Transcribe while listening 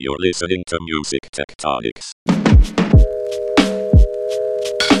You're listening to Music Tectonics.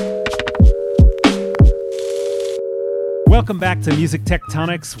 Welcome back to Music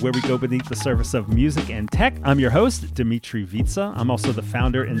Tectonics, where we go beneath the surface of music and tech. I'm your host, Dmitry Vitsa. I'm also the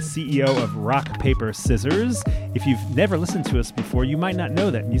founder and CEO of Rock, Paper, Scissors. If you've never listened to us before, you might not know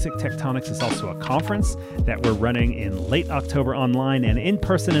that Music Tectonics is also a conference that we're running in late October online and in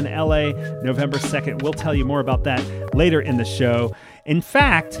person in LA, November 2nd. We'll tell you more about that later in the show. In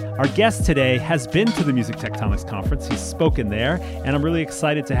fact, our guest today has been to the Music Tectonics conference. He's spoken there, and I'm really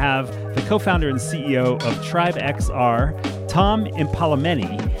excited to have the co-founder and CEO of Tribe XR, Tom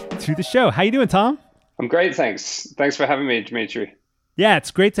Impalameni, to the show. How you doing, Tom? I'm great, thanks. Thanks for having me, Dmitry. Yeah,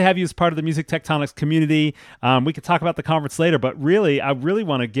 it's great to have you as part of the Music Tectonics community. We could talk about the conference later, but I really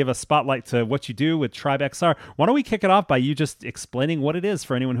want to give a spotlight to what you do with Tribe XR. Why don't we kick it off by you just explaining what it is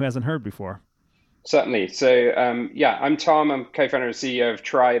for anyone who hasn't heard before? Certainly. So, I'm Tom. I'm co-founder and CEO of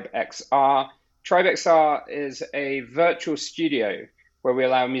Tribe XR. Tribe XR is a virtual studio where we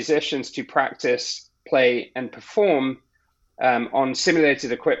allow musicians to practice, play, and perform on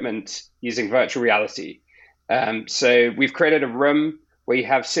simulated equipment using virtual reality. So we've created a room where you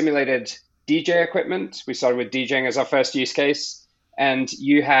have simulated DJ equipment. We started with DJing as our first use case. And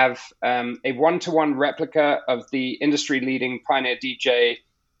you have a one-to-one replica of the industry-leading Pioneer DJ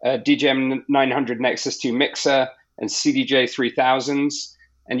DJM 900 Nexus 2 mixer and CDJ 3000s,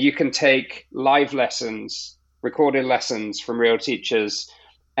 and you can take live lessons, recorded lessons from real teachers,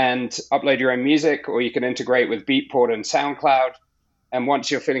 and upload your own music, or you can integrate with Beatport and SoundCloud. And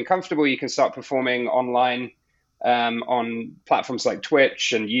once you're feeling comfortable, you can start performing online on platforms like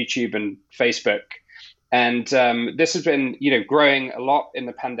Twitch and YouTube and Facebook. And this has been, growing a lot in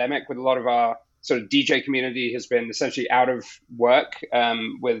the pandemic, with a lot of our sort of DJ community has been essentially out of work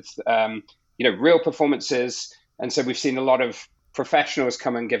with real performances. And so we've seen a lot of professionals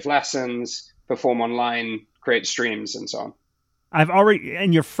come and give lessons, perform online, create streams, and so on.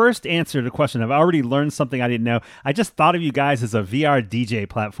 In your first answer to the question, I've already learned something I didn't know. I just thought of you guys as a VR DJ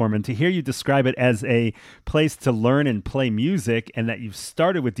platform, and to hear you describe it as a place to learn and play music, and that you've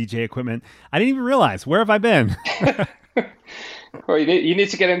started with DJ equipment, I didn't even realize. Where have I been? Well, you need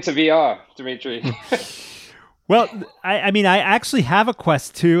to get into VR, Dmitry. Well, I actually have a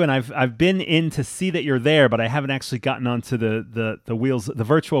Quest 2, and I've been in to see that you're there, but I haven't actually gotten onto the wheels, the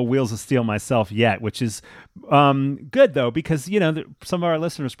virtual wheels of steel myself yet, which is good though, because some of our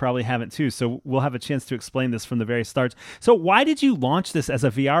listeners probably haven't too. So we'll have a chance to explain this from the very start. So why did you launch this as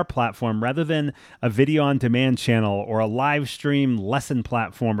a VR platform rather than a video on demand channel or a live stream lesson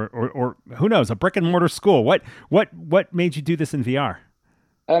platform or who knows, a brick and mortar school? What made you do this in VR?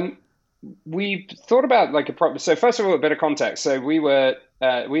 We thought about like a problem. So first of all, a bit of context. So we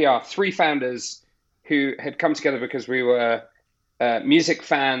are three founders who had come together because we were music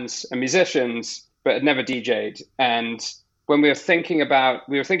fans and musicians, but had never DJ'd. And when we were thinking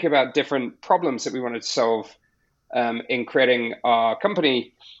about different problems that we wanted to solve in creating our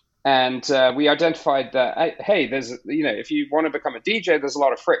company. And we identified that, hey, there's, if you want to become a DJ, there's a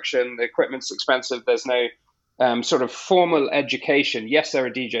lot of friction. The equipment's expensive. There's no sort of formal education. Yes, there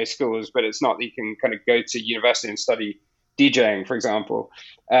are DJ schools, but it's not that you can kind of go to university and study DJing, for example.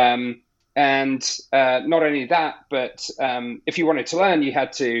 And not only that, but if you wanted to learn, you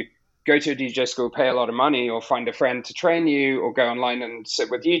had to go to a DJ school, pay a lot of money, or find a friend to train you, or go online and sit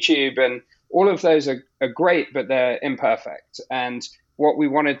with YouTube. And all of those are great, but they're imperfect. And what we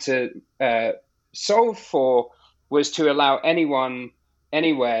wanted to solve for was to allow anyone,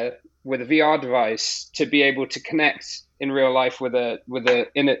 anywhere, with a VR device to be able to connect in real life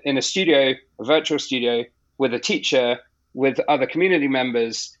in a studio, a virtual studio, with a teacher, with other community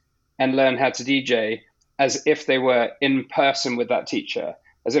members, and learn how to DJ as if they were in person with that teacher,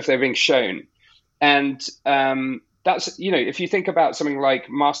 as if they're being shown. And that's, if you think about something like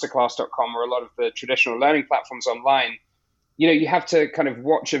masterclass.com or a lot of the traditional learning platforms online, you have to kind of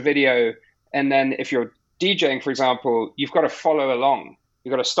watch a video, and then if you're DJing, for example, you've got to follow along.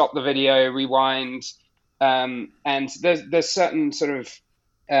 You've got to stop the video, rewind, and there's certain sort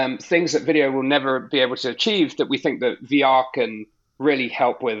of things that video will never be able to achieve that we think that VR can really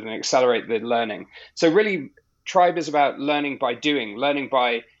help with and accelerate the learning. So really, Tribe is about learning by doing, learning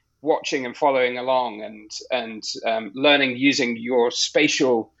by watching and following along, and learning using your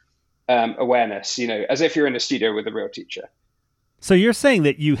spatial awareness, as if you're in a studio with a real teacher. So you're saying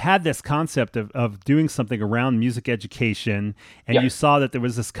that you had this concept of doing something around music education, and you saw that there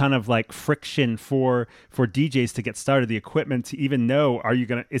was this kind of like friction for DJs to get started, the equipment to even know,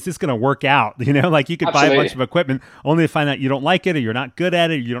 is this gonna work out? Like you could buy a bunch of equipment only to find out you don't like it, or you're not good at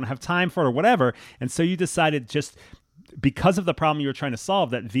it, or you don't have time for it, or whatever. And so you decided just because of the problem you were trying to solve,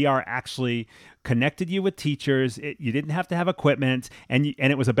 that VR actually connected you with teachers. You didn't have to have equipment, and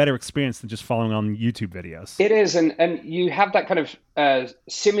it was a better experience than just following on YouTube videos. It is, and you have that kind of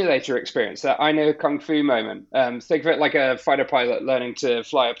simulator experience, that I know Kung Fu moment. Think of it like a fighter pilot learning to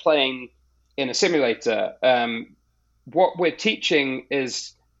fly a plane in a simulator. What we're teaching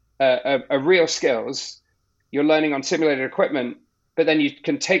is a real skills. You're learning on simulated equipment, but then you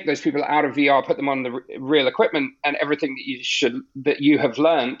can take those people out of VR, put them on the real equipment, and everything that you have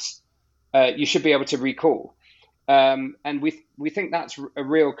learned, you should be able to recall. And we think that's a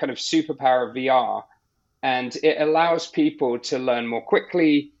real kind of superpower of VR, and it allows people to learn more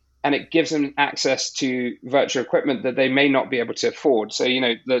quickly, and it gives them access to virtual equipment that they may not be able to afford. So,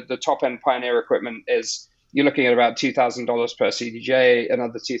 the top end Pioneer equipment you're looking at about $2,000 per CDJ,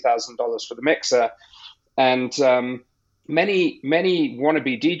 another $2,000 for the mixer. And many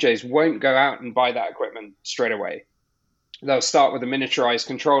wannabe DJs won't go out and buy that equipment straight away. They'll start with a miniaturized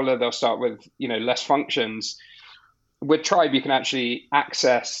controller. They'll start with, less functions. With Tribe, you can actually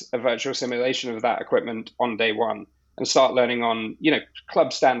access a virtual simulation of that equipment on day one and start learning on,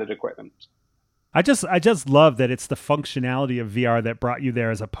 club standard equipment. I just love that it's the functionality of VR that brought you there,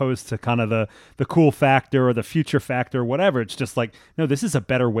 as opposed to kind of the cool factor or the future factor or whatever. It's just like, no, this is a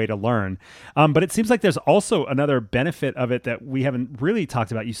better way to learn. But it seems like there's also another benefit of it that we haven't really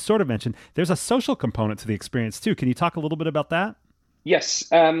talked about. You sort of mentioned there's a social component to the experience too. Can you talk a little bit about that? Yes.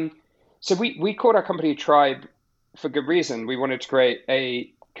 So we called our company Tribe for good reason. We wanted to create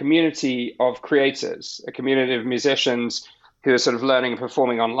a community of creators, a community of musicians who are sort of learning and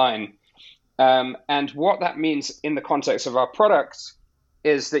performing online. And what that means in the context of our product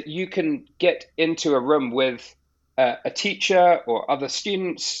is that you can get into a room with a teacher or other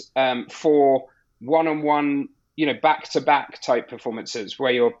students for one-on-one, back-to-back type performances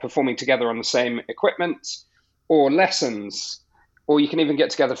where you're performing together on the same equipment, or lessons, or you can even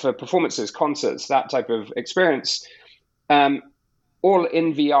get together for performances, concerts, that type of experience, all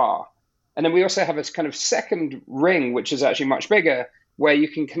in VR. And then we also have this kind of second ring, which is actually much bigger, where you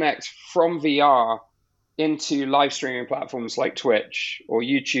can connect from VR into live streaming platforms like Twitch or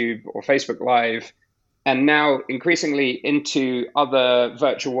YouTube or Facebook Live, and now increasingly into other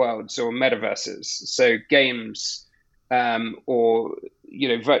virtual worlds or metaverses. So games or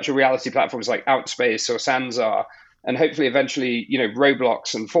virtual reality platforms like Outspace or Sanzar, and hopefully eventually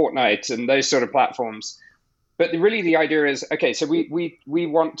Roblox and Fortnite and those sort of platforms. But really the idea is, okay, so we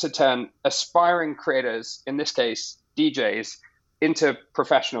want to turn aspiring creators, in this case DJs, into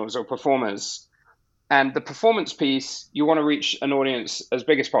professionals or performers. And the performance piece, you want to reach an audience as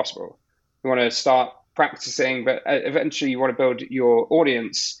big as possible. You want to start practicing, but eventually you want to build your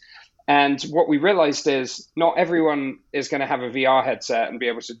audience. And what we realized is not everyone is going to have a VR headset and be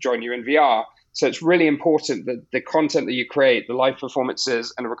able to join you in VR. So it's really important that the content that you create, the live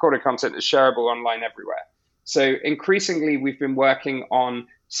performances and the recorded content, is shareable online everywhere. So increasingly, we've been working on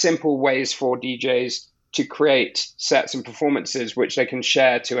simple ways for DJs to create sets and performances which they can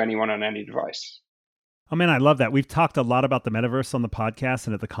share to anyone on any device. Oh man, I love that. We've talked a lot about the metaverse on the podcast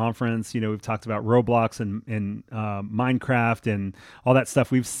and at the conference. We've talked about Roblox and Minecraft and all that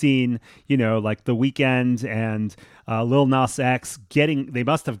stuff. We've seen, like The Weeknd and Lil Nas X they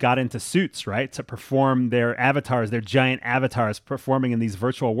must have got into suits, right, to perform their avatars, their giant avatars performing in these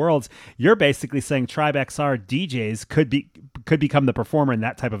virtual worlds. You're basically saying Tribe XR DJs could become the performer in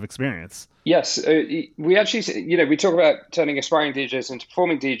that type of experience. Yes, we actually, we talk about turning aspiring DJs into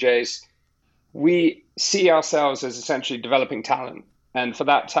performing DJs. We see ourselves as essentially developing talent. And for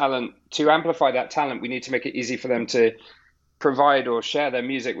that talent, to amplify that talent, we need to make it easy for them to provide or share their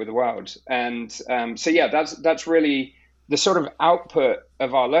music with the world. And that's really the sort of output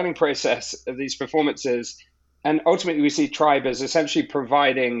of our learning process of these performances. And ultimately, we see Tribe as essentially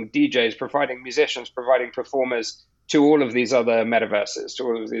providing DJs, providing musicians, providing performers to all of these other metaverses, to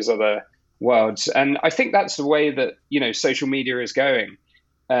all of these other worlds. And I think that's the way that, social media is going.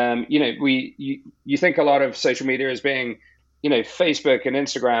 You think a lot of social media as being, Facebook and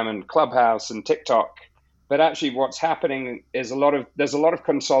Instagram and Clubhouse and TikTok, but actually what's happening is there's a lot of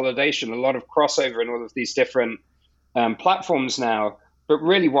consolidation, a lot of crossover in all of these different platforms now. But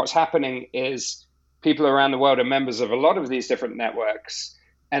really what's happening is people around the world are members of a lot of these different networks,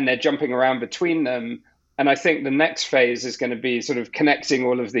 and they're jumping around between them. And I think the next phase is going to be sort of connecting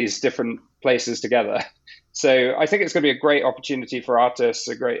all of these different places together. So I think it's going to be a great opportunity for artists,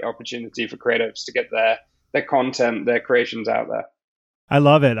 a great opportunity for creatives to get their content, their creations out there. I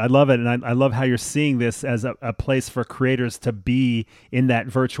love it. I love it. And I love how you're seeing this as a place for creators to be in that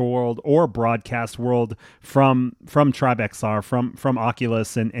virtual world or broadcast world from TribeXR, from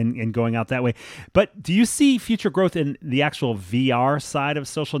Oculus and going out that way. But do you see future growth in the actual VR side of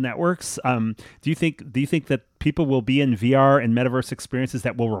social networks? Do you think that people will be in VR and metaverse experiences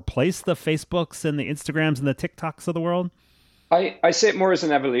that will replace the Facebooks and the Instagrams and the TikToks of the world? I see it more as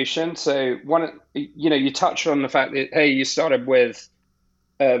an evolution. So you touched on the fact that, hey, you started with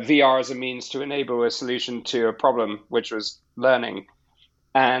VR as a means to enable a solution to a problem, which was learning.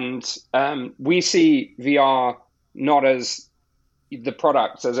 And we see VR not as the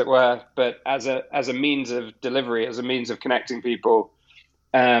product, as it were, but as a means of delivery, as a means of connecting people.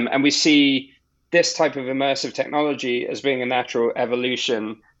 And we see this type of immersive technology as being a natural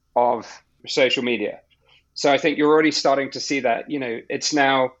evolution of social media. So I think you're already starting to see that. It's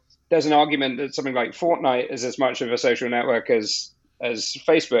now, there's an argument that something like Fortnite is as much of a social network as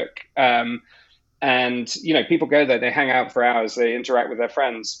Facebook. And people go there, they hang out for hours, they interact with their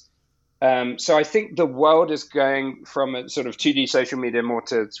friends. So I think the world is going from a sort of 2D social media more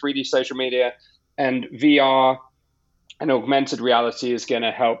to 3D social media, and VR and augmented reality is going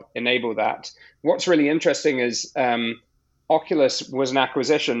to help enable that. What's really interesting is Oculus was an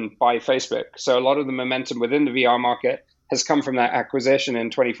acquisition by Facebook. So a lot of the momentum within the VR market has come from that acquisition in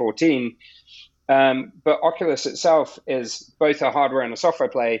 2014. But Oculus itself is both a hardware and a software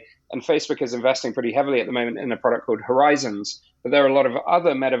play, and Facebook is investing pretty heavily at the moment in a product called Horizons. But there are a lot of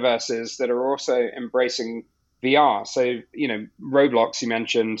other metaverses that are also embracing VR. So, Roblox, you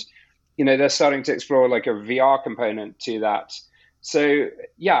mentioned, they're starting to explore like a VR component to that. So,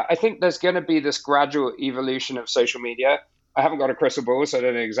 yeah, I think there's going to be this gradual evolution of social media. I haven't got a crystal ball, so I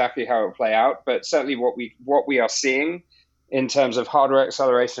don't know exactly how it will play out, but certainly what we are seeing in terms of hardware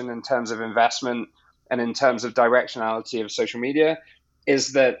acceleration, in terms of investment, and in terms of directionality of social media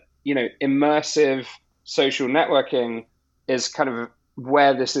is that, immersive social networking is kind of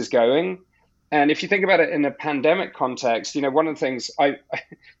where this is going. And if you think about it in a pandemic context, one of the things I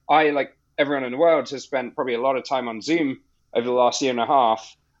like everyone in the world, has spent probably a lot of time on Zoom over the last year and a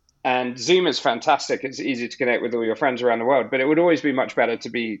half. And Zoom is fantastic. It's easy to connect with all your friends around the world, but it would always be much better to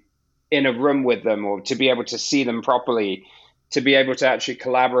be in a room with them, or to be able to see them properly, to be able to actually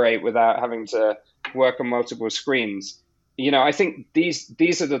collaborate without having to work on multiple screens. I think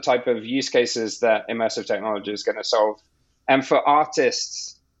these are the type of use cases that immersive technology is going to solve. And for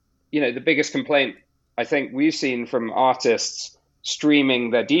artists, the biggest complaint I think we've seen from artists streaming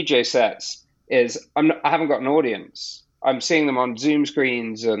their DJ sets is I haven't got an audience. I'm seeing them on Zoom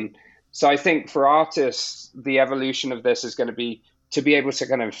screens. And so I think for artists, the evolution of this is going to be able to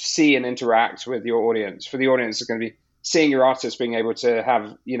kind of see and interact with your audience. For the audience, it's going to be seeing your artist being able to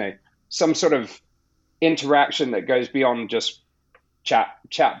have, some sort of interaction that goes beyond just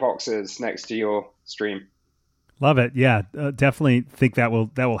chat boxes next to your stream. Love it. Yeah, definitely think that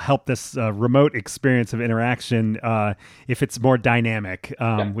will help this remote experience of interaction if it's more dynamic,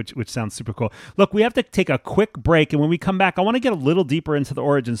 which sounds super cool. Look, we have to take a quick break, and when we come back, I want to get a little deeper into the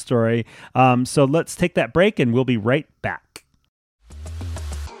origin story. So let's take that break, and we'll be right back.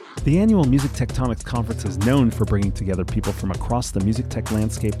 The annual Music Tectonics Conference is known for bringing together people from across the music tech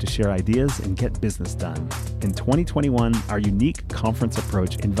landscape to share ideas and get business done. In 2021, our unique conference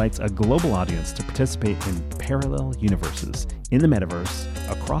approach invites a global audience to participate in parallel universes in the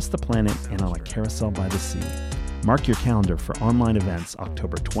metaverse, across the planet, and on a carousel by the sea. Mark your calendar for online events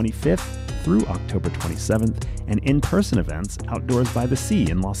October 25th through October 27th, and in-person events outdoors by the sea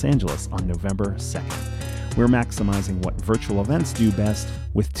in Los Angeles on November 2nd. We're maximizing what virtual events do best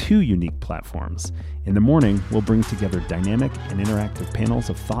with 2 unique platforms. In the morning, we'll bring together dynamic and interactive panels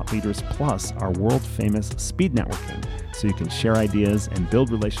of thought leaders plus our world-famous speed networking, so you can share ideas and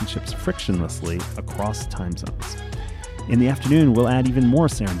build relationships frictionlessly across time zones. In the afternoon, we'll add even more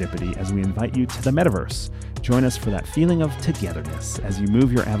serendipity as we invite you to the metaverse. Join us for that feeling of togetherness as you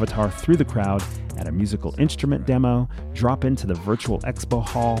move your avatar through the crowd at a musical instrument demo, drop into the virtual expo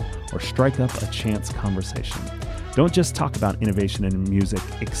hall, or strike up a chance conversation. Don't just talk about innovation in music,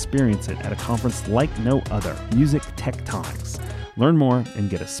 experience it at a conference like no other, Music Tectonics. Learn more and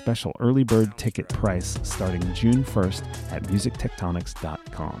get a special early bird ticket price starting June 1st at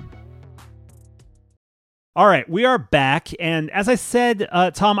musictectonics.com. All right, we are back. And as I said,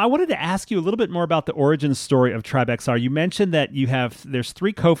 Tom, I wanted to ask you a little bit more about the origin story of TribeXR. You mentioned that there's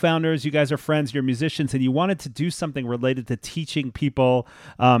 3 co-founders, you guys are friends, you're musicians, and you wanted to do something related to teaching people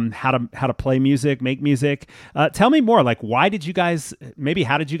how to play music, make music. Tell me more, like how did you guys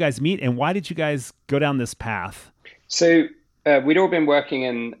meet, and why did you guys go down this path? So we'd all been working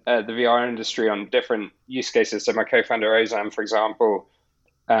in the VR industry on different use cases. So my co-founder Ozan, for example,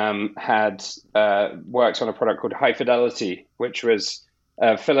 had worked on a product called High Fidelity, which was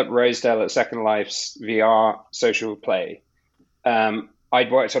Philip Rosedale at Second Life's VR social play.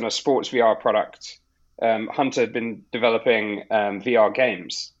 I'd worked on a sports VR product. Hunter had been developing VR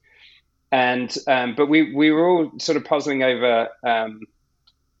games, and but we were all sort of puzzling over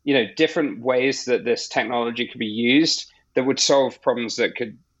different ways that this technology could be used that would solve problems that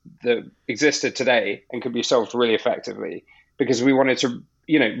existed today and could be solved really effectively. Because we wanted to,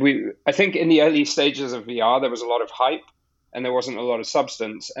 I think in the early stages of VR there was a lot of hype and there wasn't a lot of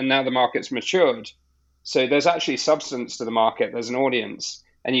substance, and now the market's matured. So there's actually substance to the market. There's an audience,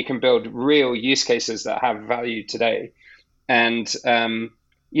 and you can build real use cases that have value today. And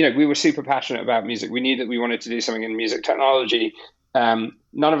we were super passionate about music. We knew that we wanted to do something in music technology. None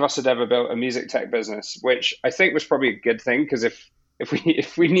of us had ever built a music tech business, which I think was probably a good thing, because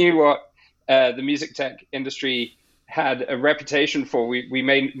if we knew what the music tech industry had a reputation for, we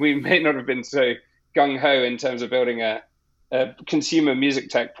may not have been so gung ho in terms of building a consumer music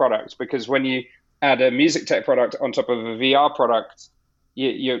tech product, because when you add a music tech product on top of a VR product,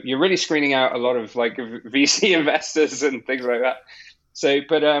 you're really screening out a lot of like VC investors and things like that. So,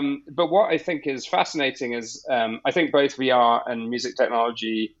 but what I think is fascinating is I think both VR and music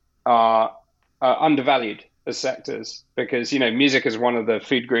technology are undervalued as sectors, because music is one of the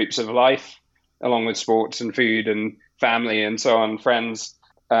food groups of life, along with sports and food and family and so on, friends.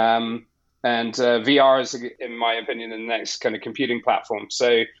 And VR is, in my opinion, the next kind of computing platform.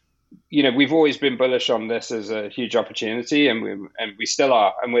 So, we've always been bullish on this as a huge opportunity, and we still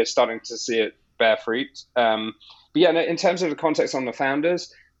are, and we're starting to see it bear fruit. But yeah, in terms of the context on the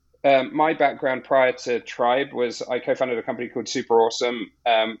founders, my background prior to Tribe was I co-founded a company called Super Awesome,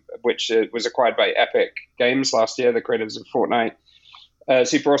 which was acquired by Epic Games last year, the creators of Fortnite.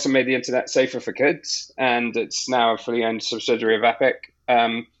 Super Awesome made the internet safer for kids, and it's now a fully owned subsidiary of Epic.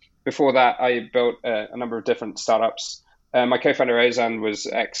 Before that, I built a number of different startups. My co-founder Ozan was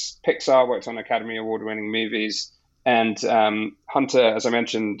ex-Pixar, worked on Academy Award-winning movies, and Hunter, as I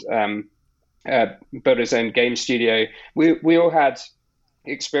mentioned, built his own game studio. We all had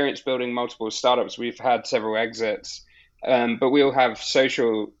experience building multiple startups. We've had several exits, but we all have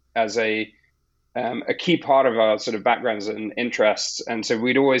social as a key part of our sort of backgrounds and interests. And so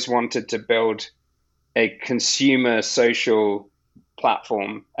we'd always wanted to build a consumer social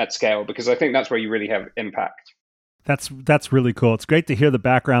platform at scale, because I think that's where you really have impact. That's really cool. It's great to hear the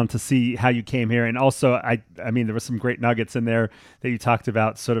background, to see how you came here. And also, I mean, there were some great nuggets in there that you talked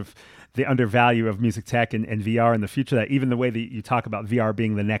about, sort of the undervalue of music tech and VR in the future, that even the way that you talk about VR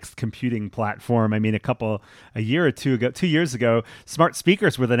being the next computing platform. I mean, a year or two ago, 2 years ago, smart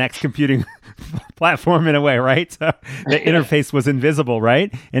speakers were the next computing platform in a way, right? So the interface was invisible,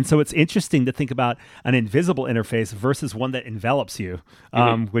 right? And so it's interesting to think about an invisible interface versus one that envelops you,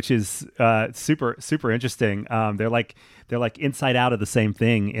 which is super, super interesting. They're like inside out of the same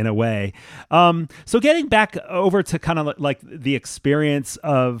thing in a way. So getting back over to kind of like the experience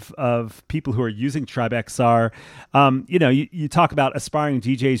of people who are using Tribe XR, you talk about aspiring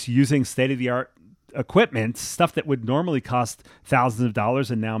DJs using state-of-the-art equipment, stuff that would normally cost thousands of dollars,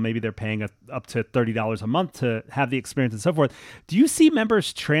 and now maybe they're paying up to $30 a month to have the experience and so forth. Do you see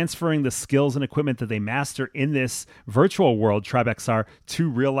members transferring the skills and equipment that they master in this virtual world, Tribe XR, to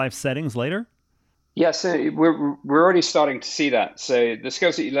real-life settings later? Yeah, so we're already starting to see that. So the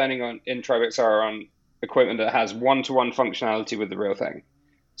skills that you're learning in Tribe XR are on equipment that has one-to-one functionality with the real thing.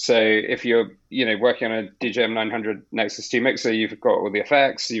 So if you're working on a DJM 900 Nexus 2 mixer, you've got all the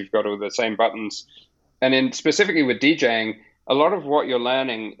effects, you've got all the same buttons. And specifically with DJing, a lot of what you're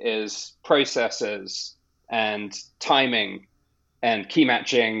learning is processes and timing and key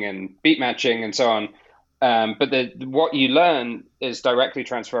matching and beat matching and so on. But what you learn is directly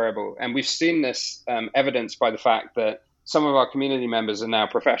transferable. And we've seen this evidenced by the fact that some of our community members are now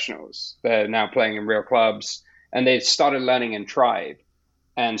professionals. They're now playing in real clubs, and they've started learning in Tribe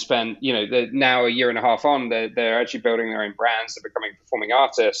and spent, they're now a year and a half on, they're actually building their own brands. They're becoming performing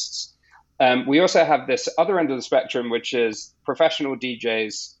artists. We also have this other end of the spectrum, which is professional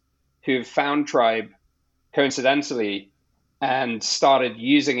DJs who've found Tribe coincidentally and started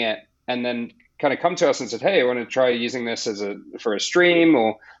using it, and then kind of come to us and said, hey, I want to try using this for a stream,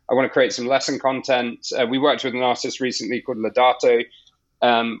 or I want to create some lesson content. We worked with an artist recently called Ladato,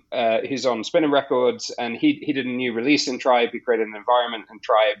 who's on Spinner Records, and he did a new release in Tribe. He created an environment in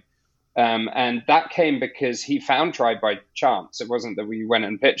Tribe. And that came because he found Tribe by chance. It wasn't that we went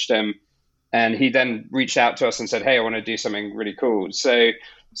and pitched him. And he then reached out to us and said, hey, I want to do something really cool. So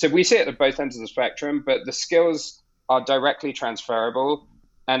we see it at both ends of the spectrum, but the skills are directly transferable.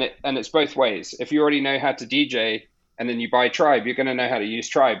 And it's both ways. If you already know how to DJ, and then you buy Tribe, you're going to know how to use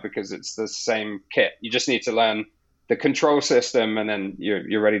Tribe because it's the same kit. You just need to learn the control system, and then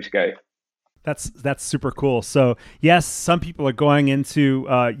you're ready to go. That's super cool. So yes, some people are going into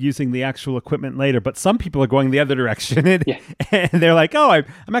using the actual equipment later, but some people are going the other direction, and they're like, "Oh,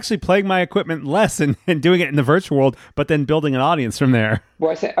 I'm actually playing my equipment less and doing it in the virtual world, but then building an audience from there."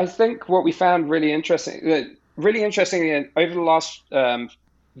 Well, I think what we found really interesting, over the last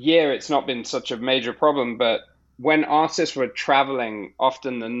year, it's not been such a major problem. But when artists were traveling,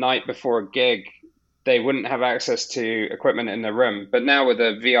 often the night before a gig, they wouldn't have access to equipment in their room. But now with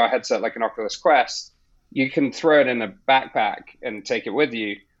a VR headset like an Oculus Quest, you can throw it in a backpack and take it with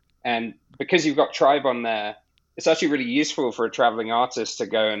you. And because you've got Tribe on there, it's actually really useful for a traveling artist to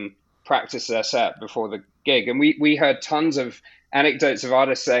go and practice their set before the gig. And we heard tons of anecdotes of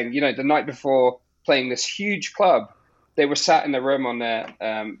artists saying, the night before playing this huge club, they were sat in the room on their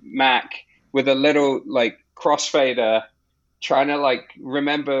Mac with a little crossfader, trying to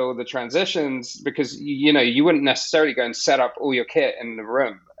remember all the transitions, because you wouldn't necessarily go and set up all your kit in the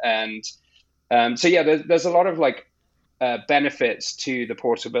room. And so there's a lot of benefits to the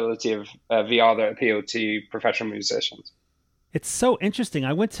portability of VR that appeal to professional musicians. It's so interesting.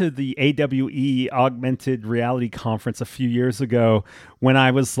 I went to the AWE Augmented Reality Conference a few years ago when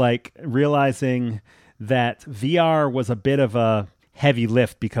I was realizing that VR was a bit of a heavy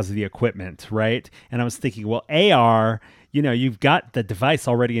lift because of the equipment, right? And I was thinking, well, AR, you've got the device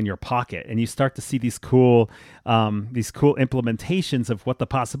already in your pocket, and you start to see these cool implementations of what the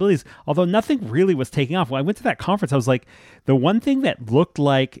possibilities. Although nothing really was taking off. When I went to that conference, I was like, the one thing that looked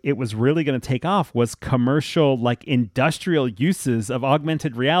like it was really going to take off was commercial, industrial uses of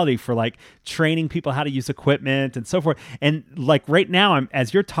augmented reality for training people how to use equipment and so forth. And right now,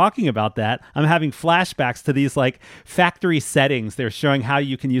 as you're talking about that, I'm having flashbacks to these factory settings. They're showing how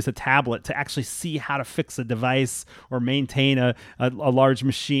you can use a tablet to actually see how to fix a device or maintain a large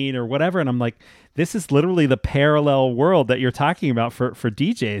machine or whatever. And I'm like, this is literally the parallel world that you're talking about for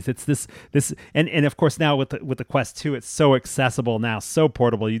DJs. It's this, and of course now with the Quest 2, it's so accessible now, so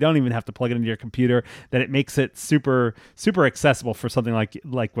portable. You don't even have to plug it into your computer. That it makes it super super accessible for something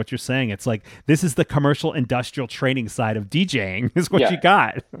like what you're saying. It's this is the commercial industrial training side of DJing is what you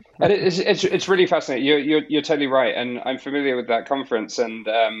got. And it's really fascinating. You're totally right, and I'm familiar with that conference. And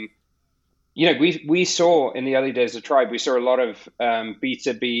we saw in the early days of Tribe, we saw a lot of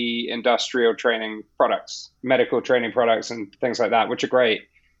B2B industrial training products, medical training products and things like that, which are great.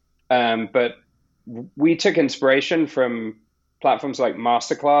 But we took inspiration from platforms like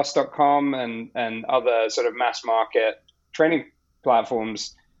masterclass.com and other sort of mass market training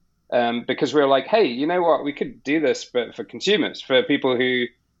platforms, because we were like, hey, you know what? We could do this, but for consumers, for people who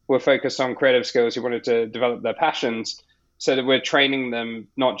were focused on creative skills, who wanted to develop their passions, so that we're training them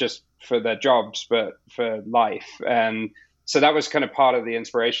not just for their jobs, but for life. And so that was kind of part of the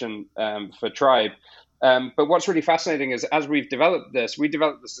inspiration for Tribe. But what's really fascinating is as we developed this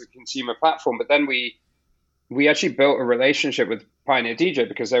as a consumer platform, but then we actually built a relationship with Pioneer DJ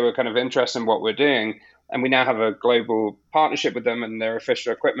because they were kind of interested in what we're doing. And we now have a global partnership with them and their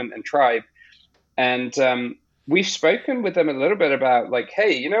official equipment and Tribe. And we've spoken with them a little bit about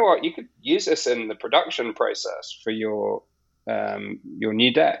hey, you know what, you could use this in the production process for your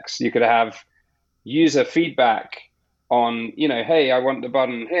new decks. You could have user feedback on, hey, I want the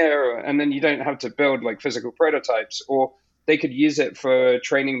button here, and then you don't have to build physical prototypes. Or they could use it for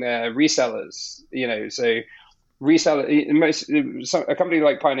training their resellers. So a company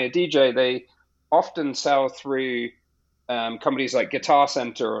like Pioneer DJ, they often sell through companies like Guitar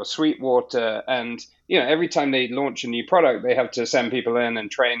Center or Sweetwater, and every time they launch a new product, they have to send people in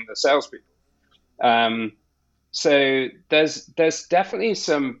and train the salespeople. So there's definitely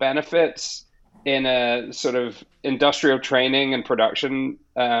some benefits in a sort of industrial training and production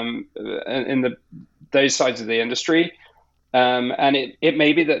in those sides of the industry. And it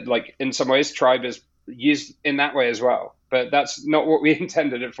may be that in some ways Tribe is used in that way as well, but that's not what we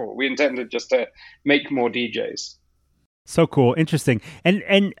intended it for. We intended just to make more DJs. So cool. Interesting.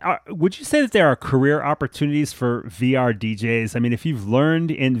 And would you say that there are career opportunities for VR DJs? I mean, if you've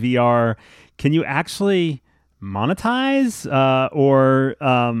learned in VR, can you actually monetize or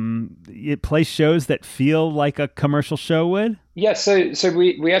play shows that feel like a commercial show would? Yeah, so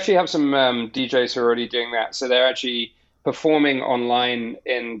we actually have some DJs who are already doing that. So they're actually performing online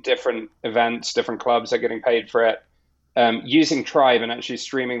in different events, different clubs. They're getting paid for it, using Tribe and actually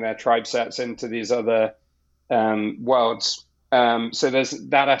streaming their Tribe sets into these other worlds. So there's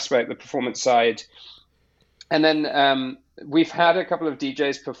that aspect, the performance side. And then we've had a couple of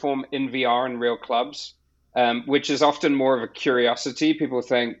DJs perform in VR in real clubs, which is often more of a curiosity. People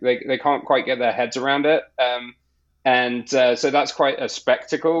think they can't quite get their heads around it. And so that's quite a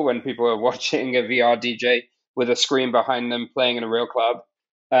spectacle when people are watching a VR DJ with a screen behind them playing in a real club.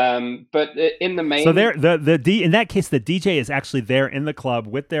 But in the So main, in that case, the DJ is actually there in the club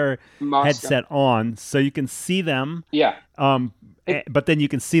with their mask, headset on, so you can see them. yeah, But then you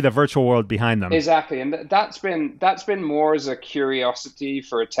can see the virtual world behind them. exactly. And that's been more as a curiosity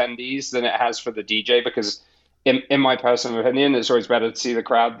for attendees than it has for the DJ, because in my personal opinion, it's always better to see the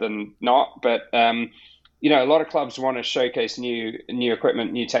crowd than not. But a lot of clubs want to showcase new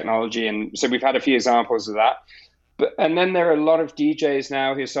equipment, new technology, and so we've had a few examples of that. And then there are a lot of DJs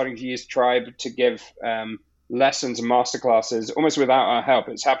now who are starting to use Tribe to give lessons and masterclasses almost without our help.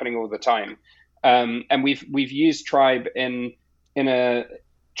 It's happening all the time, and we've used Tribe in a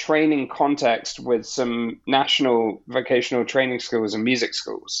training context with some national vocational training schools and music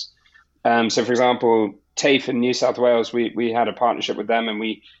schools. So, for example, TAFE in New South Wales, we had a partnership with them, and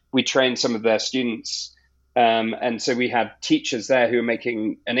we trained some of their students, and so we had teachers there who are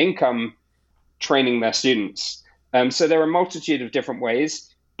making an income training their students. So there are a multitude of different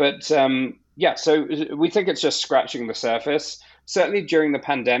ways, but so we think it's just scratching the surface. Certainly during the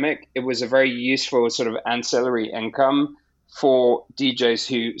pandemic, it was a very useful sort of ancillary income for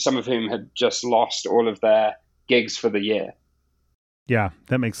DJs some of whom had just lost all of their gigs for the year. Yeah,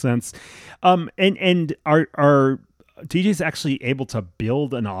 that makes sense. And are DJs actually able to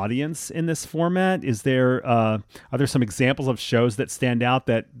build an audience in this format? Are there some examples of shows that stand out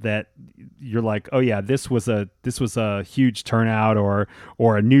that you're like, oh yeah, this was a huge turnout or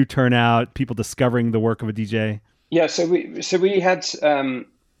a new turnout, people discovering the work of a DJ? Yeah, so we had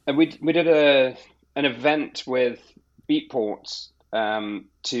we did an event with Beatport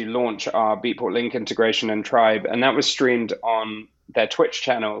to launch our Beatport Link integration and Tribe, and that was streamed on their Twitch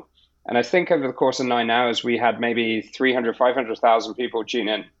channel. And I think over the course of 9 hours, we had maybe 300, 500,000 people tune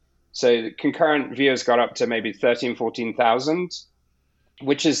in. So concurrent viewers got up to maybe 13, 14,000,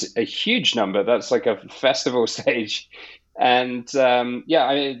 which is a huge number. That's like a festival stage. And I mean,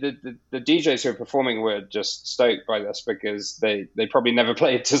 the DJs who are performing were just stoked by this because they probably never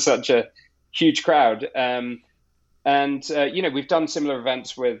played to such a huge crowd. We've done similar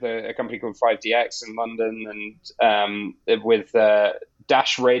events with a company called 5DX in London, and with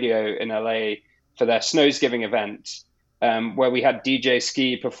Dash Radio in LA for their Snowsgiving event, where we had DJ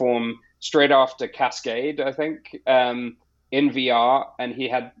Ski perform straight after Cascade, I think, in VR, and he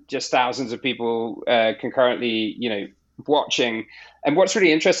had just thousands of people concurrently, watching. And what's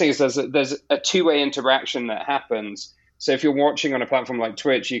really interesting is there's a two-way interaction that happens. So if you're watching on a platform like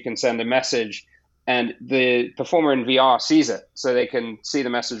Twitch, you can send a message, and the performer in VR sees it, so they can see the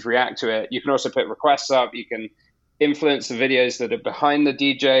message, react to it. You can also put requests up. You can influence the videos that are behind the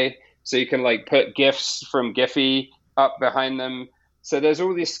DJ, so you can put GIFs from Giphy up behind them. So there's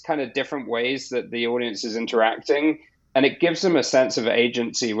all these kind of different ways that the audience is interacting, and it gives them a sense of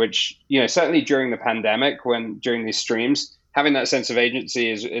agency, which, certainly during the pandemic, during these streams, having that sense of agency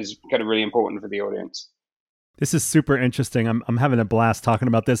is kind of really important for the audience. This is super interesting. I'm having a blast talking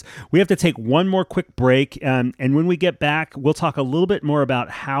about this. We have to take one more quick break, and when we get back, we'll talk a little bit more about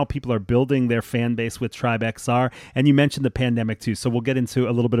how people are building their fan base with Tribe XR. And you mentioned the pandemic too, so we'll get into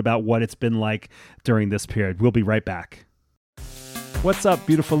a little bit about what it's been like during this period. We'll be right back. What's up,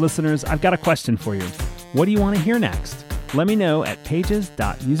 beautiful listeners? I've got a question for you. What do you want to hear next? Let me know at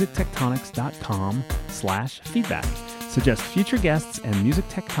pages.musictectonics.com/feedback. Suggest future guests and music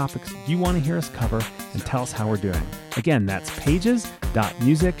tech topics you want to hear us cover, and tell us how we're doing. Again, that's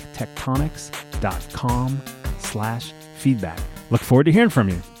pages.musictectonics.com/feedback. Look forward to hearing from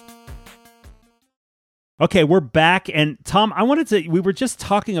you. Okay, we're back. And Tom, we were just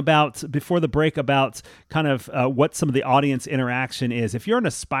talking about before the break about kind of what some of the audience interaction is. If you're an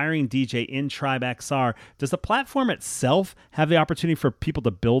aspiring DJ in Tribe XR, does the platform itself have the opportunity for people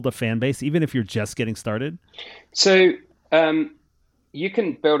to build a fan base, even if you're just getting started? So you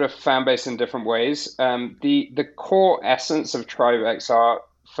can build a fan base in different ways. The core essence of Tribe XR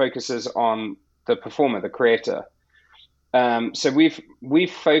focuses on the performer, the creator. So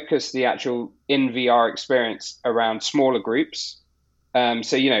we've focused the actual in VR experience around smaller groups.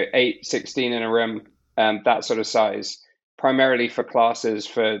 So 8, 16 in a room, that sort of size, primarily for classes,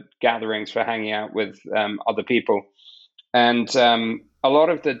 for gatherings, for hanging out with other people. And a lot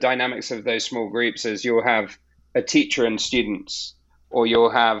of the dynamics of those small groups is you'll have a teacher and students, or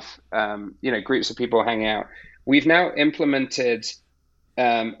you'll have groups of people hanging out. We've now implemented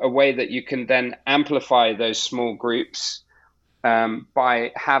a way that you can then amplify those small groups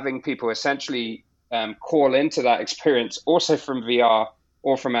by having people essentially call into that experience also from VR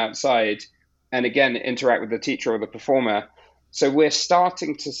or from outside, and again interact with the teacher or the performer. So we're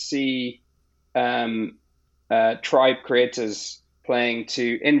starting to see Tribe creators in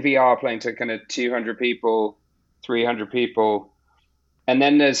VR, playing to kind of 200 people, 300 people. And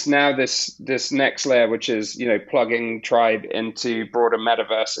then there's now this next layer, which is, plugging Tribe into broader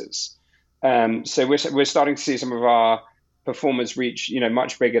metaverses. So we're starting to see some of our performers reach,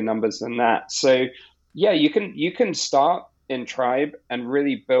 much bigger numbers than that. So yeah, you can start in Tribe and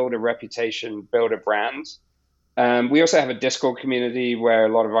really build a reputation, build a brand. We also have a Discord community where a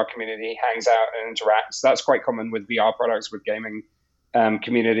lot of our community hangs out and interacts. That's quite common with VR products, with gaming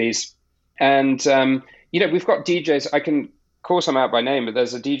communities. And, we've got DJs. I can call some out by name, but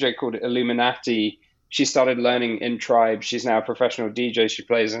there's a DJ called Illuminati. She started learning in Tribe. She's now a professional DJ. She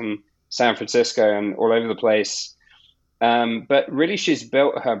plays in San Francisco and all over the place. But really, she's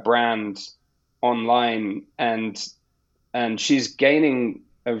built her brand online, and she's gaining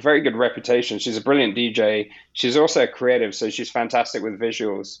a very good reputation. She's a brilliant DJ. She's also a creative, so she's fantastic with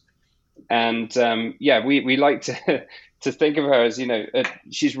visuals. And we like to think of her as,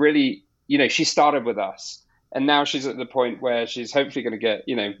 she's really, she started with us, and now she's at the point where she's hopefully going to get,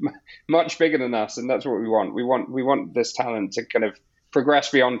 much bigger than us, and that's what we want. We want this talent to kind of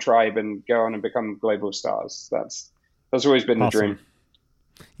progress beyond Tribe and go on and become global stars. That's always been the dream.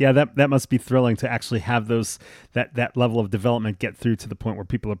 Yeah, that must be thrilling to actually have that level of development get through to the point where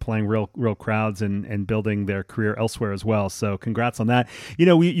people are playing real crowds and building their career elsewhere as well. So congrats on that.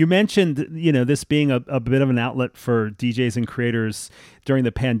 You mentioned, this being a bit of an outlet for DJs and creators during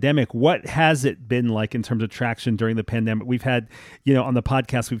the pandemic. What has it been like in terms of traction during the pandemic? We've had, on the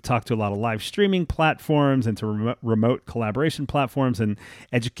podcast, we've talked to a lot of live streaming platforms and to remote collaboration platforms and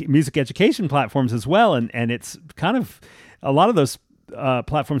music education platforms as well. And it's kind of a lot of those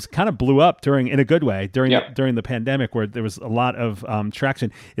platforms kind of blew up in a good way during the pandemic, where there was a lot of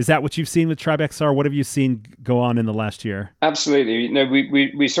traction. Is that what you've seen with Tribe XR? What have you seen go on in the last year? Absolutely.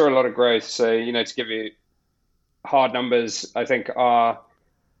 We saw a lot of growth. So, to give you hard numbers, I think our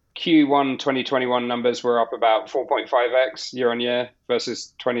Q1 2021 numbers were up about 4.5x year on year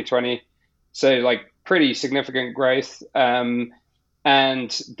versus 2020. So pretty significant growth. And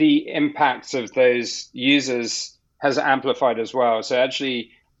the impact of those users has amplified as well. So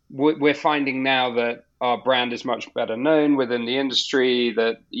actually, we're finding now that our brand is much better known within the industry,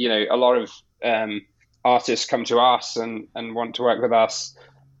 that, a lot of artists come to us and want to work with us.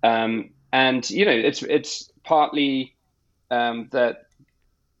 And, it's partly that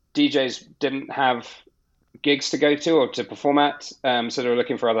DJs didn't have gigs to go to or to perform at, so they were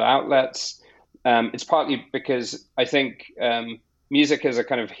looking for other outlets. It's partly because I think music is a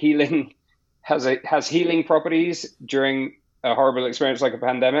kind of healing has healing properties during a horrible experience like a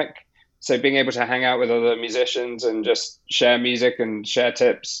pandemic. So being able to hang out with other musicians and just share music and share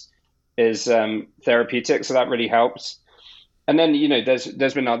tips is therapeutic. So that really helps. And then,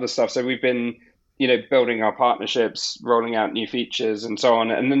 there's been other stuff. So we've been, building our partnerships, rolling out new features and so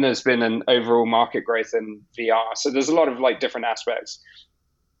on. And then there's been an overall market growth in VR. So there's a lot of different aspects.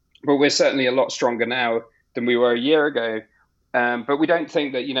 But we're certainly a lot stronger now than we were a year ago. But we don't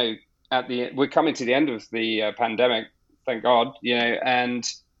think that, we're coming to the end of the pandemic, thank God, and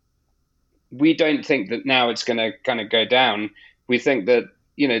we don't think that now it's going to kind of go down. We think that,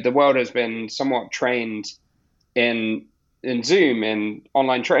 the world has been somewhat trained in Zoom, in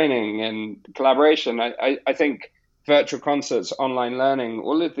online training and collaboration. I think virtual concerts, online learning,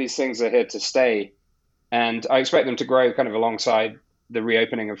 all of these things are here to stay. And I expect them to grow kind of alongside the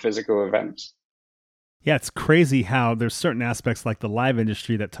reopening of physical events. Yeah, it's crazy how there's certain aspects like the live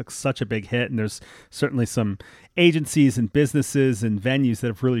industry that took such a big hit, and there's certainly some agencies and businesses and venues that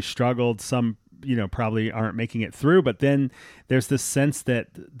have really struggled. Some, probably aren't making it through, but then there's this sense that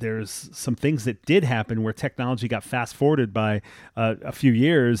there's some things that did happen where technology got fast forwarded by a few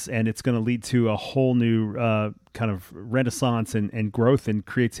years, and it's going to lead to a whole new kind of renaissance and growth and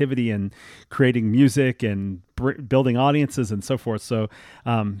creativity and creating music and building audiences and so forth. So,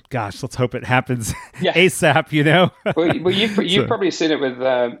 let's hope it happens ASAP, Well, you've probably seen it with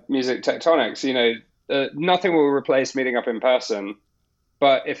Music Tectonics. Nothing will replace meeting up in person,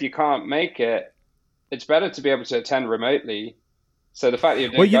 but if you can't make it, it's better to be able to attend remotely. So the fact that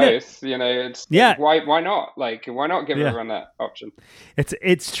you're doing both, it's why not? Why not give everyone that option?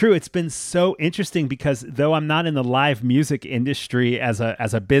 It's true. It's been so interesting because though I'm not in the live music industry as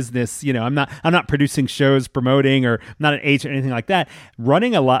a business, I'm not producing shows, promoting, or I'm not an agent or anything like that.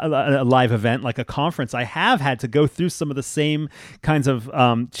 Running a live event like a conference, I have had to go through some of the same kinds of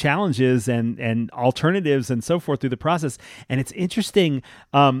challenges and alternatives and so forth through the process. And it's interesting.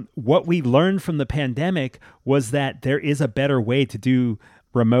 What we learned from the pandemic was that there is a better way to do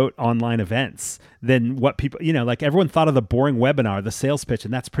remote online events than what people, like everyone thought of the boring webinar, the sales pitch,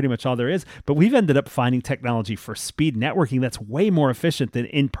 and that's pretty much all there is. But we've ended up finding technology for speed networking that's way more efficient than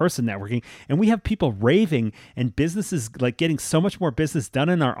in-person networking. And we have people raving and businesses like getting so much more business done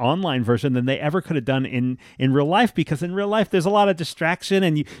in our online version than they ever could have done in real life, because in real life, there's a lot of distraction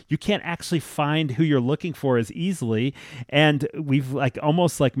and you can't actually find who you're looking for as easily. And we've like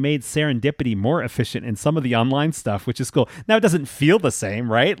almost like made serendipity more efficient in some of the online stuff, which is cool. Now it doesn't feel the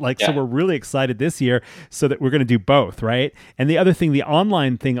same, right? So we're really excited this year so that we're going to do both, right? And the other thing the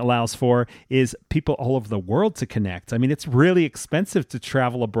online thing allows for is people all over the world to connect. I mean, it's really expensive to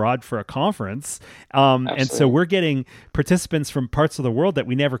travel abroad for a conference. And so we're getting participants from parts of the world that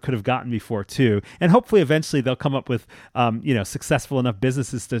we never could have gotten before too. And hopefully eventually they'll come up with, successful enough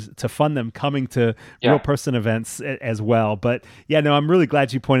businesses to fund them coming to real person events as well. But I'm really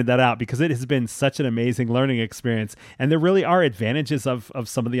glad you pointed that out, because it has been such an amazing learning experience. And there really are advantages of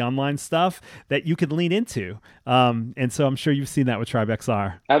some of the online stuff that you could lean into. And so I'm sure you've seen that with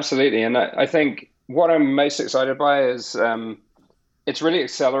TribeXR. Absolutely. And I think what I'm most excited by is it's really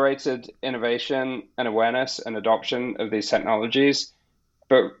accelerated innovation and awareness and adoption of these technologies.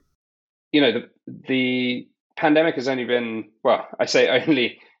 But, the pandemic has only been, it's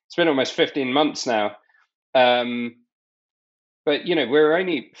been almost 15 months now. But, we're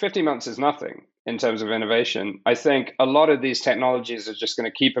only 15 months is nothing in terms of innovation. I think a lot of these technologies are just going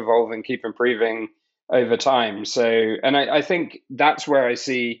to keep evolving, keep improving over time. So, and I think that's where I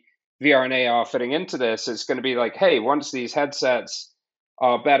see VR and AR fitting into this. It's going to be like, hey, once these headsets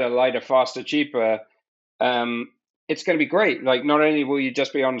are better, lighter, faster, cheaper, it's going to be great. Like, not only will you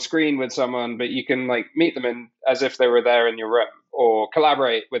just be on screen with someone, but you can like meet them as if they were there in your room, or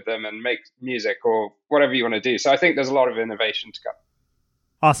collaborate with them and make music or whatever you want to do. So I think there's a lot of innovation to come.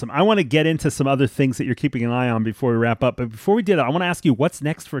 Awesome. I want to get into some other things that you're keeping an eye on before we wrap up. But before we do that, I want to ask you, what's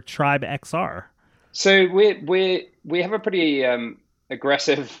next for TribeXR? So we have a pretty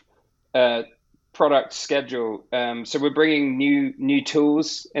aggressive product schedule. So we're bringing new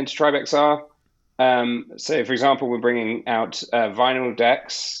tools into TribeXR. So, for example, we're bringing out vinyl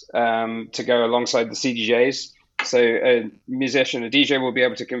decks to go alongside the CDJs. So a musician, a DJ will be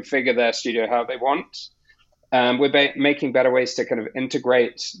able to configure their studio how they want. We're making better ways to kind of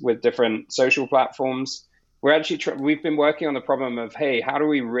integrate with different social platforms. We're actually we've been working on the problem of, hey, how do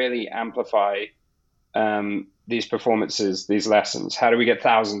we really amplify these performances, these lessons? How do we get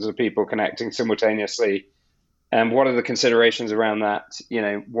thousands of people connecting simultaneously? And what are the considerations around that?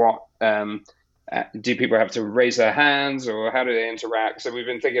 What do people have to raise their hands, or how do they interact? So we've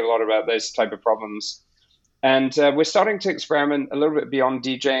been thinking a lot about those type of problems. And we're starting to experiment a little bit beyond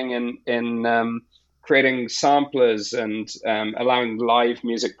DJing in creating samplers and allowing live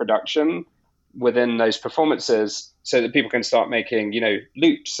music production within those performances, so that people can start making,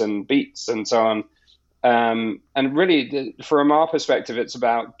 loops and beats and so on. And really, from our perspective, it's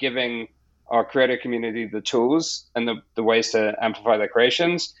about giving our creator community the tools and the ways to amplify their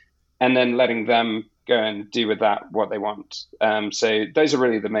creations, and then letting them go and do with that what they want. So those are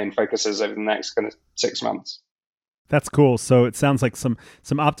really the main focuses over the next kind of 6 months. That's cool. So it sounds like some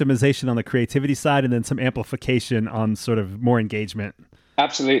optimization on the creativity side, and then some amplification on sort of more engagement.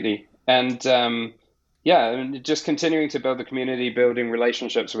 Absolutely. And just continuing to build the community, building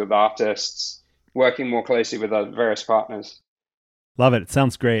relationships with artists, working more closely with our various partners. Love it. It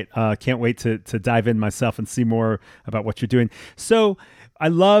sounds great. Can't wait to dive in myself and see more about what you're doing. So I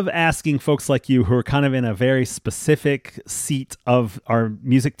love asking folks like you, who are kind of in a very specific seat of our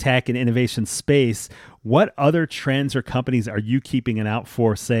music tech and innovation space, what other trends or companies are you keeping an eye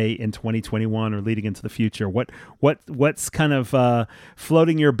for, say, in 2021 or leading into the future? What's kind of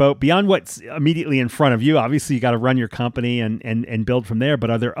floating your boat beyond what's immediately in front of you? Obviously, you got to run your company and build from there. But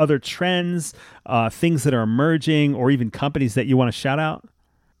are there other trends, things that are emerging, or even companies that you want to shout out?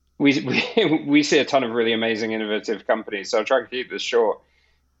 We see a ton of really amazing, innovative companies. So I'll try to keep this short.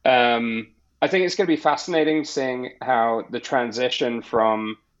 I think it's going to be fascinating seeing how the transition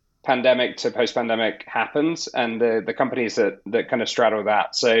from pandemic to post-pandemic happens, and the companies that kind of straddle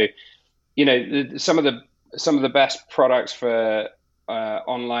that. So, some of the best products for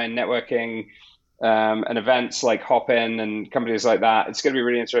online networking and events like Hopin and companies like that, it's going to be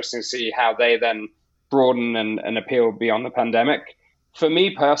really interesting to see how they then broaden and appeal beyond the pandemic. For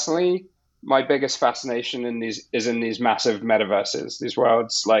me personally, my biggest fascination is in these massive metaverses, these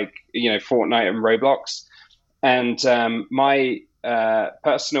worlds like, Fortnite and Roblox. And my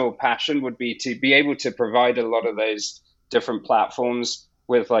personal passion would be to be able to provide a lot of those different platforms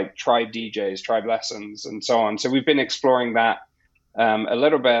with like Tribe DJs, Tribe Lessons, and so on. So we've been exploring that a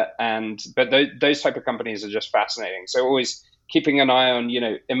little bit, but those type of companies are just fascinating. So always keeping an eye on,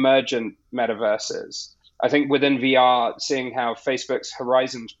 emergent metaverses. I think within VR, seeing how Facebook's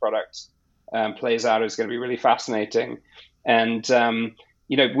Horizons product plays out is going to be really fascinating. And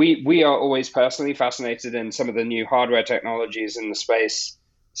we are always personally fascinated in some of the new hardware technologies in the space.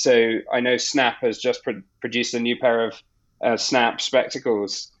 So I know Snap has just produced a new pair of Snap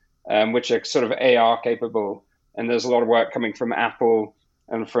spectacles, which are sort of AR capable. And there's a lot of work coming from Apple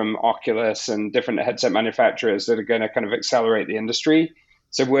and from Oculus and different headset manufacturers that are going to kind of accelerate the industry.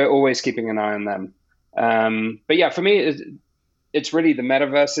 So we're always keeping an eye on them. But yeah, for me, it's really the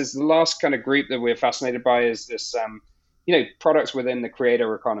metaverses. The last kind of group that we're fascinated by is this, products within the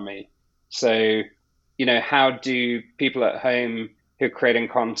creator economy. So, how do people at home who are creating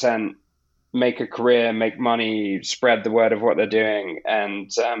content make a career, make money, spread the word of what they're doing?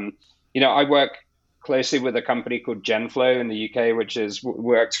 And, I work closely with a company called Genflow in the UK, which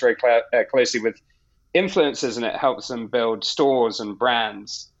works very closely with influencers, and it helps them build stores and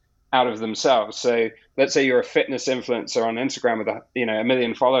brands out of themselves. So let's say you're a fitness influencer on Instagram with a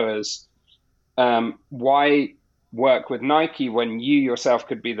million followers. Why work with Nike when you yourself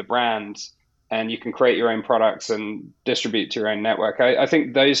could be the brand and you can create your own products and distribute to your own network? I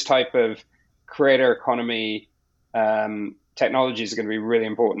think those type of creator economy technologies are going to be really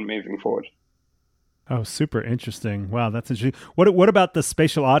important moving forward. Oh, super interesting. Wow, that's interesting. What about the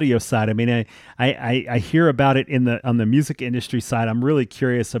spatial audio side? I mean, I hear about it on the music industry side. I'm really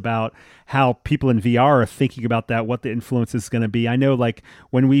curious about how people in VR are thinking about that, what the influence is going to be. I know, like,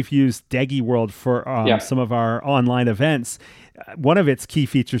 when we've used Deggy World for some of our online events, one of its key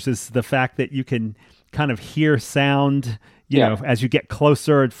features is the fact that you can kind of hear sound, as you get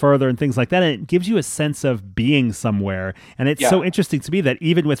closer and further and things like that. And it gives you a sense of being somewhere. And it's so interesting to me that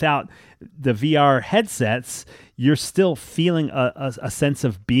even without the VR headsets, you're still feeling a sense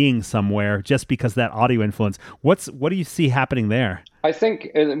of being somewhere just because of that audio influence. What do you see happening there? I think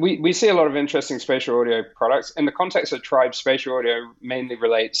we see a lot of interesting spatial audio products. In the context of Tribe, spatial audio mainly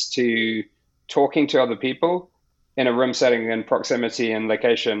relates to talking to other people in a room setting and proximity and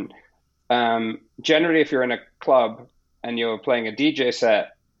location. Generally, if you're in a club and you're playing a DJ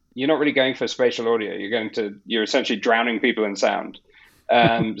set, you're not really going for spatial audio. You're essentially drowning people in sound.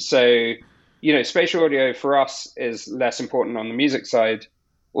 So, spatial audio for us is less important on the music side.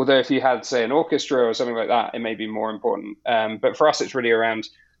 Although if you had, say, an orchestra or something like that, it may be more important. But for us, it's really around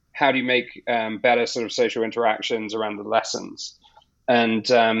how do you make better sort of social interactions around the lessons. And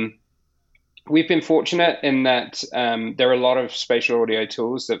we've been fortunate in that there are a lot of spatial audio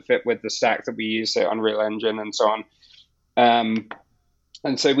tools that fit with the stack that we use, so Unreal Engine and so on.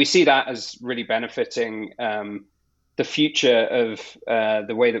 And so we see that as really benefiting the future of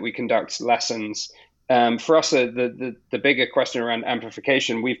the way that we conduct lessons. For us, the bigger question around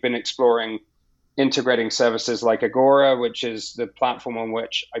amplification, we've been exploring integrating services like Agora, which is the platform on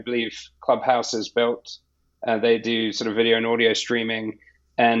which I believe Clubhouse is built. They do sort of video and audio streaming.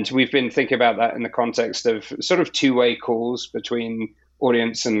 And we've been thinking about that in the context of sort of two-way calls between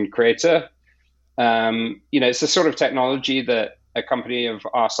audience and creator. It's the sort of technology that a company of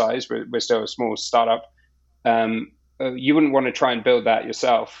our size, we're still a small startup, you wouldn't want to try and build that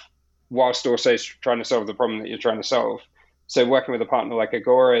yourself whilst also trying to solve the problem that you're trying to solve. So working with a partner like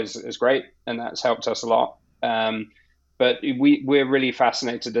Agora is great, and that's helped us a lot. But we're really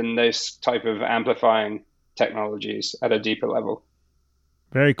fascinated in those type of amplifying technologies at a deeper level.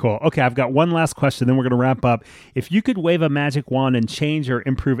 Very cool. Okay, I've got one last question, then we're going to wrap up. If you could wave a magic wand and change or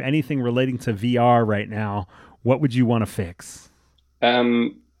improve anything relating to VR right now, what would you want to fix?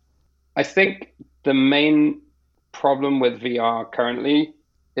 I think the main problem with VR currently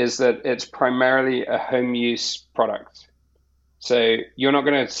is that it's primarily a home use product. So you're not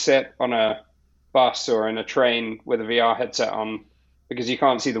going to sit on a bus or in a train with a VR headset on because you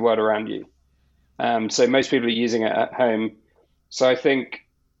can't see the world around you. So most people are using it at home. So I think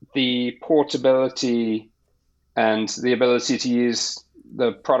the portability and the ability to use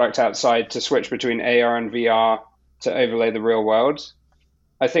the product outside to switch between AR and VR to overlay the real world,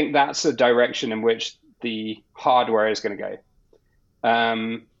 I think that's the direction in which the hardware is going to go.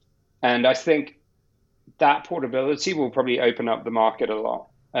 And I think that portability will probably open up the market a lot.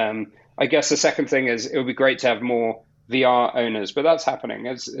 I guess the second thing is it would be great to have more VR owners, but that's happening.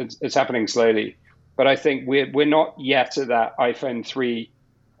 It's happening slowly. But I think we're not yet at that iPhone 3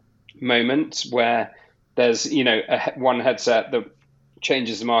 moment where there's one headset that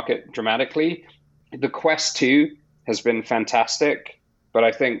changes the market dramatically. The Quest 2 has been fantastic, but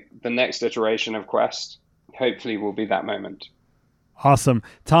I think the next iteration of Quest hopefully will be that moment. Awesome.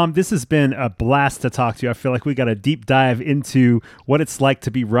 Tom, this has been a blast to talk to you. I feel like we got a deep dive into what it's like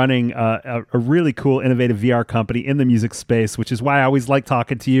to be running a really cool, innovative VR company in the music space, which is why I always like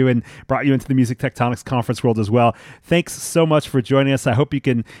talking to you and brought you into the Music Tectonics conference world as well. Thanks so much for joining us. I hope you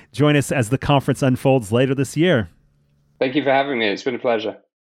can join us as the conference unfolds later this year. Thank you for having me. It's been a pleasure.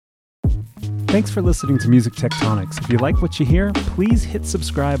 Thanks for listening to Music Tectonics. If you like what you hear, please hit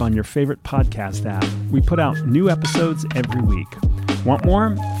subscribe on your favorite podcast app. We put out new episodes every week. Want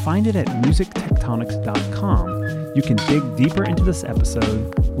more? Find it at musictectonics.com. You can dig deeper into this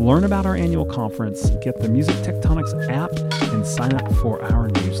episode, learn about our annual conference, get the Music Tectonics app, and sign up for our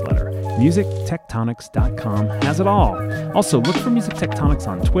newsletter. musictectonics.com has it all. Also, look for Music Tectonics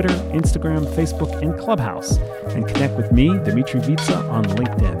on Twitter, Instagram, Facebook, and Clubhouse. And connect with me, Dmitry Vitsa, on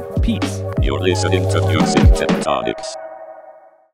LinkedIn. Peace. You're listening to Music Tectonics.